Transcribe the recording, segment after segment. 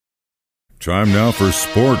Time now for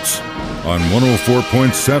sports on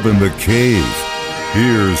 104.7 The Cave.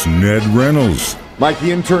 Here's Ned Reynolds. Mike the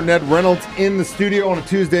intern, Ned Reynolds, in the studio on a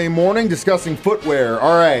Tuesday morning discussing footwear.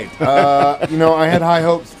 All right. I had high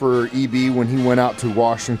hopes for EB when he went out to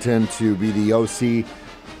Washington to be the OC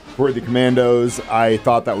for the Commandos. I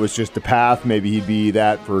thought that was just a path. Maybe he'd be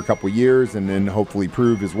that for a couple years and then hopefully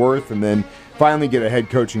prove his worth and then finally get a head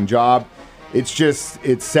coaching job.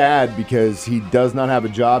 It's sad because he does not have a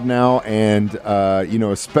job now, and,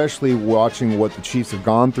 especially watching what the Chiefs have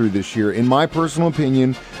gone through this year. In my personal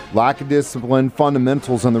opinion, lack of discipline,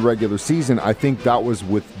 fundamentals on the regular season, I think that was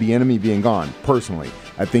with Bieniemy being gone, personally.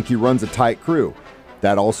 I think he runs a tight crew.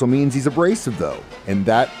 That also means he's abrasive, though, and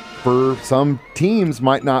that, for some teams,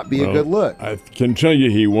 might not be a good look. I can tell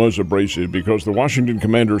you he was abrasive because the Washington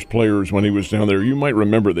Commanders players, when he was down there, you might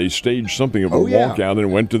remember they staged something of a walkout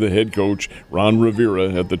and went to the head coach, Ron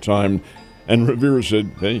Rivera, at the time. And Rivera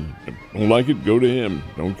said, hey, don't like it, go to him.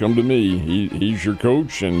 Don't come to me. He's your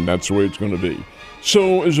coach, and that's the way it's going to be.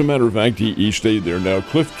 So, as a matter of fact, he stayed there. Now,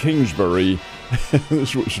 Cliff Kingsbury,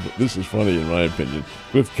 this is funny in my opinion.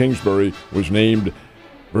 Cliff Kingsbury was named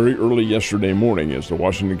very early yesterday morning as the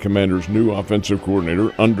Washington Commanders' new offensive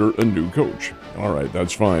coordinator under a new coach. All right,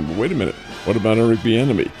 that's fine. But wait a minute. What about Eric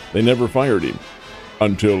Bieniemy? They never fired him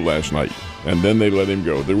until last night, and then they let him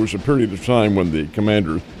go. There was a period of time when the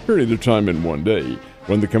Commanders, in one day,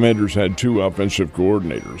 when the Commanders had two offensive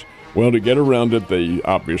coordinators. Well, to get around it, they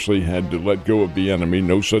obviously had to let go of Bieniemy.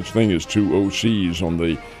 No such thing as two OCs on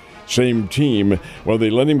the same team. Well, they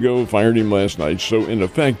let him go, fired him last night. So, in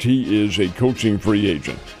effect, he is a coaching free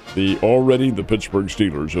agent. The Pittsburgh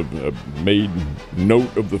Steelers have made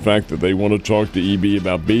note of the fact that they want to talk to EB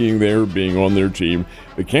about being there, being on their team.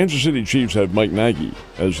 The Kansas City Chiefs have Mike Nagy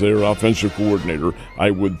as their offensive coordinator.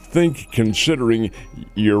 I would think, considering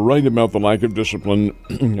you're right about the lack of discipline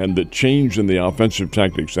and the change in the offensive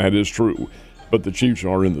tactics, that is true. But the Chiefs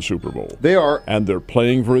are in the Super Bowl. They are. And they're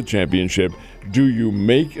playing for a championship. Do you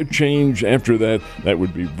make a change after that? That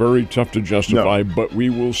would be very tough to justify, but we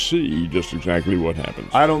will see just exactly what happens.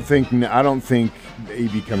 I don't think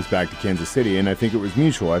AB comes back to Kansas City, and I think it was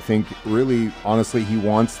mutual. I think really, honestly, he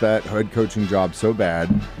wants that head coaching job so bad,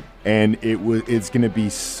 and it's going to be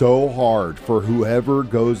so hard for whoever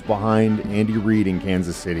goes behind Andy Reid in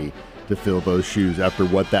Kansas City to fill those shoes after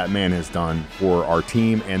what that man has done for our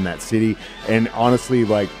team and that city. And honestly,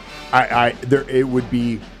 I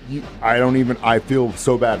feel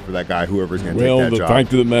so bad for that guy, whoever's going to take that job. Well, the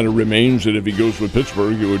fact of the matter remains that if he goes with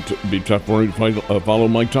Pittsburgh, it would be tough for him to follow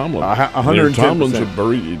Mike Tomlin. 110%.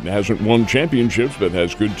 Tomlin's hasn't won championships, but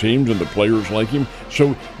has good teams, and the players like him.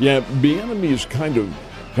 So, yeah, Bieniemy is kind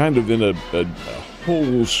of in a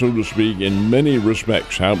hole, so to speak, in many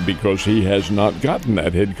respects, because he has not gotten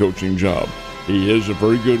that head coaching job. He is a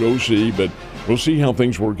very good OC, but we'll see how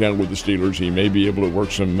things work out with the Steelers. He may be able to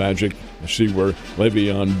work some magic. See where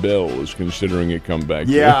Le'Veon Bell is considering a comeback.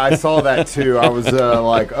 Yeah, I saw that too. I was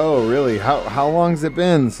like, oh, really? How long's it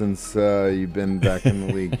been since you've been back in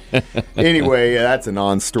the league? Anyway, that's a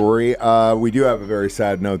non-story. We do have a very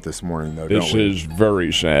sad note this morning, though, don't we? This is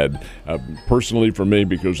very sad. Personally for me,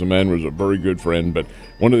 because the man was a very good friend, but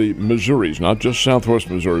one of the Missouri's, not just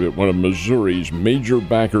Southwest Missouri, but one of Missouri's major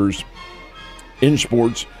backers in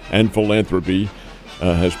sports and philanthropy,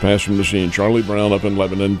 has passed from the scene. Charlie Brown up in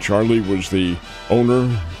Lebanon. Charlie was the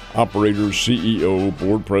owner, operator, CEO,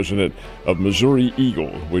 board president of Missouri Eagle,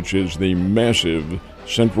 which is the massive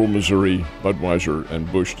Central Missouri Budweiser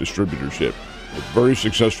and Busch distributorship. A very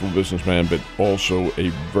successful businessman, but also a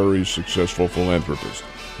very successful philanthropist.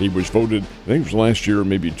 He was voted, I think it was last year,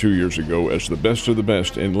 maybe 2 years ago, as the best of the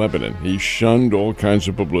best in Lebanon. He shunned all kinds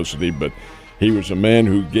of publicity, but he was a man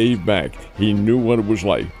who gave back. He knew what it was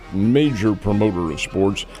like. Major promoter of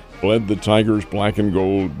sports, led the Tigers black and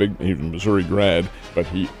gold, he was a Missouri grad, but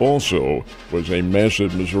he also was a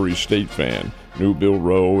massive Missouri State fan. Knew Bill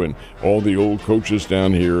Rowe and all the old coaches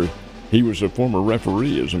down here. He was a former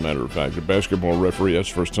referee, as a matter of fact, a basketball referee. That's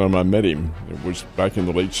the first time I met him. It was back in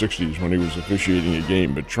the late 60s when he was officiating a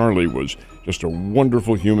game. But Charlie was just a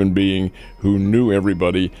wonderful human being who knew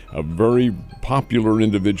everybody, a very popular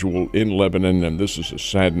individual in Lebanon. And this is a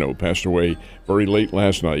sad note. Passed away very late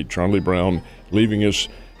last night. Charlie Brown leaving us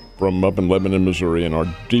from up in Lebanon, Missouri, and our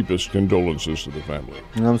deepest condolences to the family.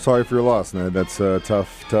 I'm sorry for your loss, Ned. That's a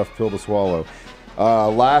tough pill to swallow.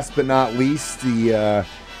 Last but not least, the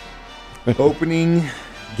opening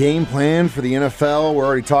game plan for the NFL. We're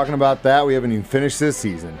already talking about that. We haven't even finished this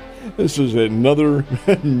season. This is another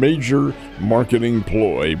major marketing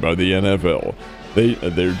ploy by the NFL.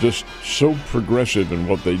 They're just so progressive in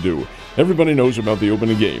what they do. Everybody knows about the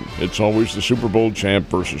opening game. It's always the Super Bowl champ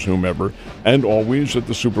versus whomever, and always at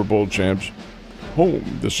the Super Bowl champ's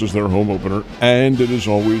home. This is their home opener, and it is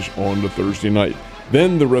always on the Thursday night.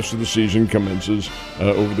 Then the rest of the season commences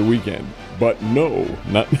over the weekend. But no,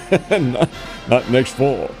 not next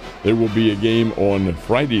fall. There will be a game on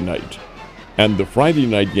Friday night, and the Friday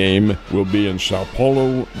night game will be in Sao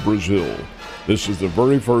Paulo, Brazil. This is the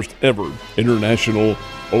very first ever international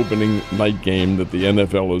opening night game that the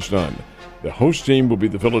NFL has done. The host team will be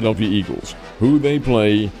the Philadelphia Eagles. Who they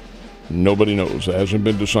play, nobody knows. It hasn't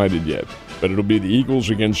been decided yet. But it'll be the Eagles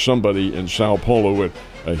against somebody in Sao Paulo at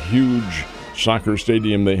a huge soccer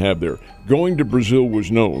stadium they have there. Going to Brazil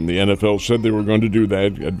was known. The NFL said they were going to do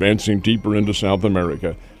that, advancing deeper into South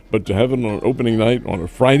America. But to have it on an opening night, on a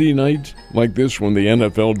Friday night like this, when the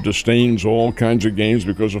NFL disdains all kinds of games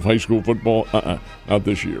because of high school football, not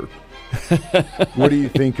this year. What do you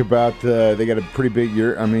think about? They got a pretty big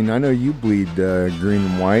year. I mean, I know you bleed green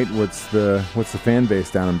and white. What's the fan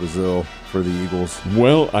base down in Brazil for the Eagles?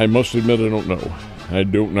 Well, I must admit I don't know.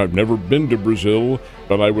 I've never been to Brazil,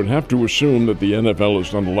 but I would have to assume that the NFL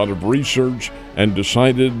has done a lot of research and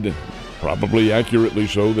decided, probably accurately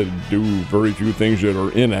so, that do very few things that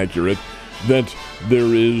are inaccurate, that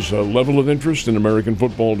there is a level of interest in American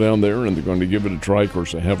football down there, and they're going to give it a try. Of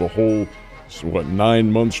course, they have a whole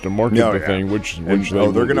 9 months to market the thing, which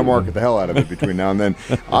they're going to market the hell out of it between now and then.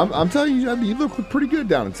 I'm telling you, you look pretty good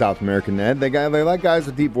down in South America, Ned. They like guys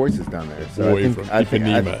with deep voices down there. So I think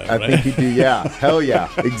you do. Yeah, hell yeah,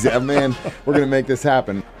 exactly, man. We're going to make this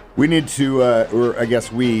happen. We need to, or I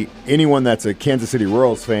guess anyone that's a Kansas City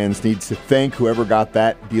Royals fans needs to thank whoever got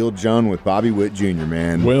that deal done with Bobby Witt Jr.,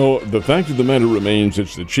 man. Well, the fact of the matter remains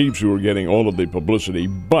it's the Chiefs who are getting all of the publicity,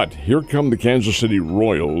 but here come the Kansas City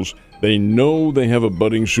Royals. They know they have a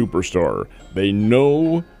budding superstar. They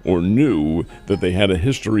know or knew that they had a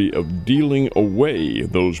history of dealing away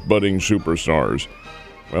those budding superstars.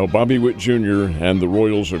 Well, Bobby Witt Jr. and the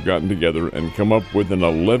Royals have gotten together and come up with an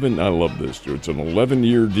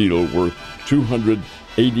 11-year deal worth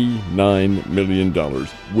 $289 million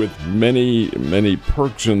with many, many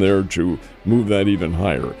perks in there to move that even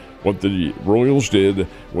higher. What the Royals did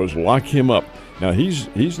was lock him up. Now,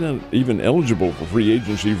 he's not even eligible for free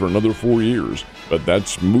agency for another 4 years, but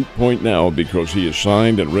that's moot point now because he is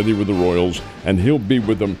signed and ready with the Royals, and he'll be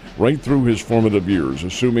with them right through his formative years,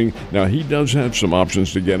 assuming now he does have some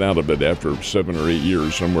options to get out of it after 7 or 8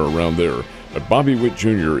 years, somewhere around there. But Bobby Witt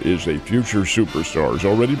Jr. is a future superstar. He's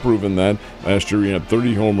already proven that. Last year he had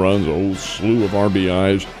 30 home runs, a whole slew of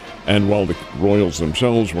RBIs. And while the Royals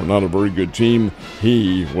themselves were not a very good team,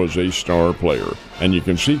 he was a star player. And you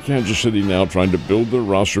can see Kansas City now trying to build their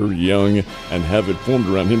roster young and have it formed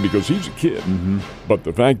around him because he's a kid. Mm-hmm. But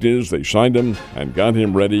the fact is they signed him and got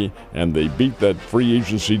him ready, and they beat that free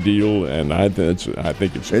agency deal, and I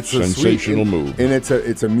think it's a sensational move. And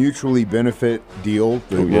it's a mutually benefit deal.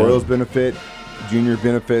 The Royals benefit, Junior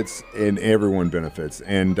benefits, and everyone benefits.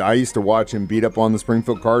 And I used to watch him beat up on the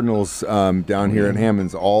Springfield Cardinals down here in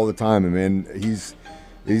Hammonds all the time. And man, he's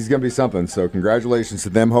going to be something. So congratulations to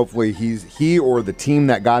them. Hopefully he or the team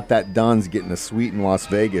that got that done's getting a suite in Las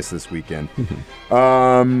Vegas this weekend.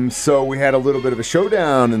 So we had a little bit of a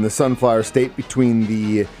showdown in the Sunflower State between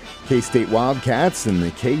the K-State Wildcats and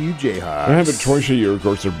the KU Jayhawks. They have it twice a year. Of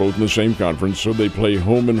course, they're both in the same conference, so they play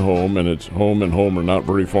home and home, and it's home and home are not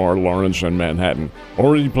very far, Lawrence and Manhattan.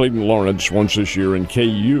 Already played in Lawrence once this year, and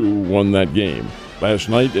KU won that game. Last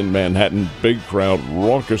night in Manhattan, big crowd,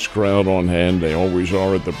 raucous crowd on hand. They always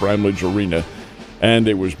are at the Bramlage Arena. And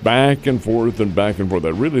it was back and forth and back and forth. I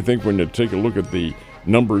really think when you take a look at the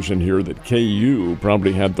numbers in here that KU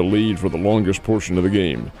probably had the lead for the longest portion of the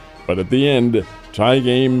game. But at the end, tie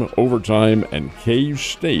game, overtime, and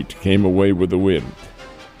K-State came away with the win.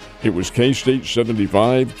 It was K-State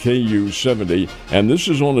 75, KU 70, and this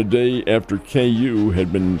is on a day after KU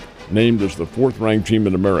had been named as the fourth-ranked team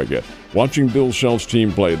in America. Watching Bill Self's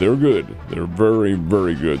team play, they're good. They're very,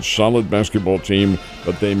 very good. Solid basketball team,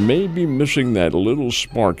 but they may be missing that little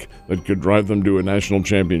spark that could drive them to a national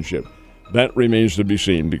championship. That remains to be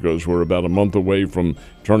seen because we're about a month away from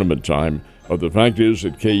tournament time. But the fact is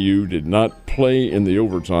that KU did not play in the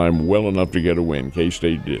overtime well enough to get a win.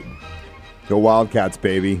 K-State did. Go Wildcats,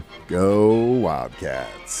 baby. Go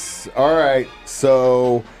Wildcats. All right,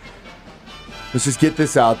 so let's just get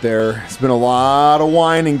this out there. It's been a lot of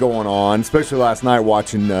whining going on, especially last night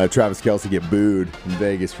watching Travis Kelce get booed in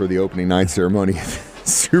Vegas for the opening night ceremony of the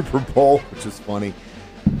Super Bowl, which is funny.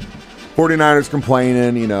 49ers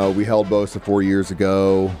complaining, we held Bosa 4 years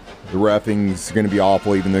ago. The reffing's going to be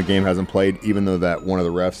awful even though the game hasn't played, even though that one of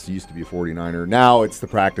the refs used to be a 49er. Now it's the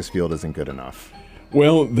practice field isn't good enough.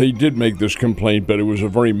 Well, they did make this complaint, but it was a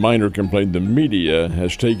very minor complaint. The media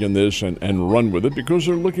has taken this and run with it because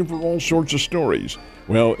they're looking for all sorts of stories.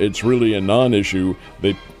 Well, it's really a non-issue.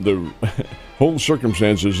 The whole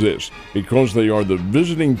circumstance is this. Because they are the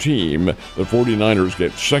visiting team, the 49ers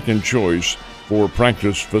get second choice for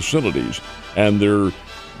practice facilities. And the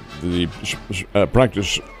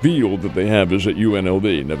practice field that they have is at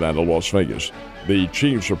UNLV, Nevada, Las Vegas. The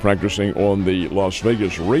Chiefs are practicing on the Las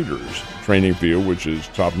Vegas Raiders training field, which is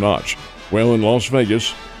top-notch. Well, in Las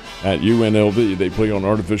Vegas, at UNLV, they play on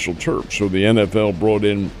artificial turf. So the NFL brought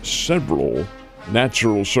in several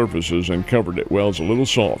natural surfaces and covered it. Well, it's a little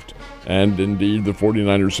soft. And indeed, the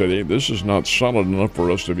 49ers said, hey, this is not solid enough for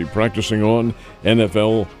us to be practicing on.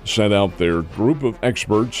 NFL sent out their group of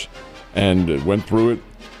experts and went through it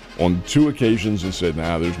on 2 occasions and said,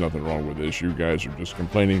 there's nothing wrong with this. You guys are just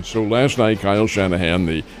complaining. So last night, Kyle Shanahan,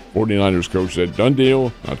 the 49ers coach, said, done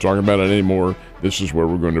deal. Not talking about it anymore. This is where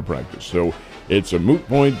we're going to practice. So it's a moot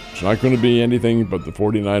point. It's not going to be anything but the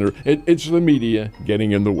 49ers. It's the media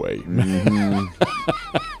getting in the way.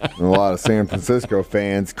 A lot of San Francisco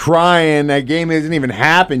fans crying. That game hasn't even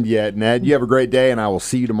happened yet, Ned. You have a great day, and I will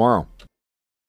see you tomorrow.